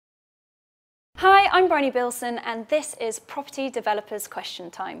Hi, I'm Bryony Bilson and this is Property Developers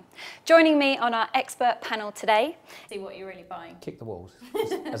Question Time. Joining me on our expert panel today, see what you're really buying. Kick the walls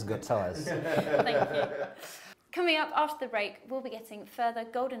as good tyres. Thank you. Coming up after the break, we'll be getting further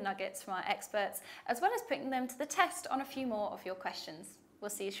golden nuggets from our experts, as well as putting them to the test on a few more of your questions. We'll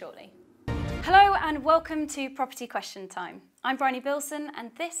see you shortly. Hello and welcome to Property Question Time. I'm Bryony Bilson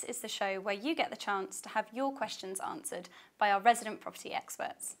and this is the show where you get the chance to have your questions answered by our resident property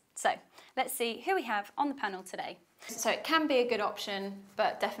experts. So let's see who we have on the panel today. So it can be a good option,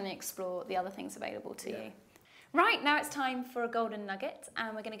 but definitely explore the other things available to you. Right, now it's time for a golden nugget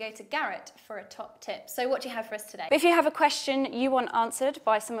and we're going to go to Garrett for a top tip. So what do you have for us today? If you have a question you want answered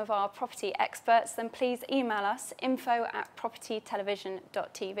by some of our property experts, then please email us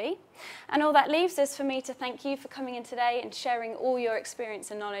info@propertytelevision.tv. And all that leaves is for me to thank you for coming in today and sharing all your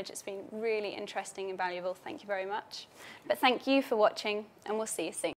experience and knowledge. It's been really interesting and valuable. Thank you very much. But thank you for watching and we'll see you soon.